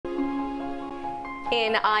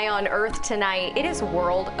In Eye on Earth tonight, it is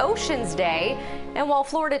World Oceans Day. And while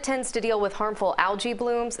Florida tends to deal with harmful algae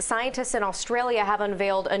blooms, scientists in Australia have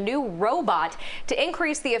unveiled a new robot to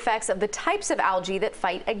increase the effects of the types of algae that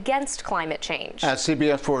fight against climate change. As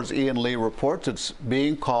CBS 4's Ian Lee reports, it's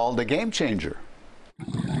being called a game changer.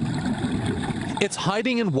 It's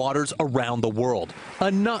hiding in waters around the world, a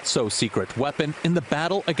not-so-secret weapon in the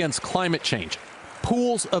battle against climate change.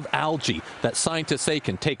 Pools of algae that scientists say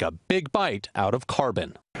can take a big bite out of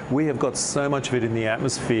carbon. We have got so much of it in the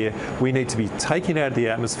atmosphere. We need to be taking it out of the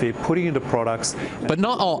atmosphere, putting it into products. But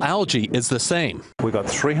not all algae is the same. We've got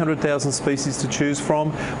 300,000 species to choose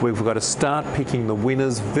from. We've got to start picking the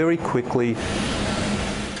winners very quickly.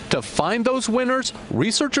 To find those winners,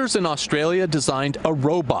 researchers in Australia designed a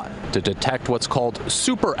robot to detect what's called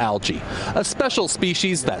superalgae, a special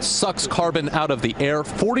species that sucks carbon out of the air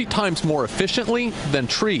 40 times more efficiently than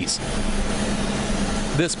trees.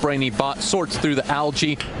 This brainy bot sorts through the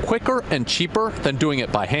algae quicker and cheaper than doing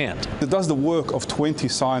it by hand. It does the work of 20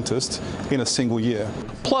 scientists in a single year.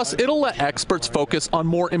 Plus, it'll let experts focus on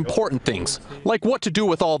more important things, like what to do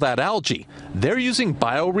with all that algae. They're using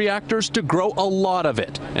bioreactors to grow a lot of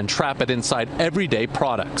it and trap it inside everyday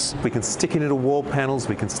products. We can stick it into wall panels,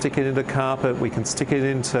 we can stick it into carpet, we can stick it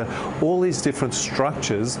into all these different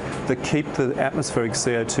structures that keep the atmospheric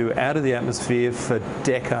CO2 out of the atmosphere for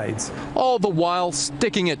decades. All the while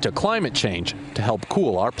sticking it to climate change to help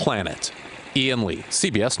cool our planet. Ian Lee,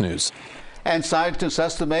 CBS News. And scientists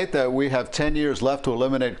estimate that we have 10 years left to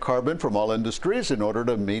eliminate carbon from all industries in order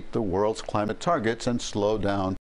to meet the world's climate targets and slow down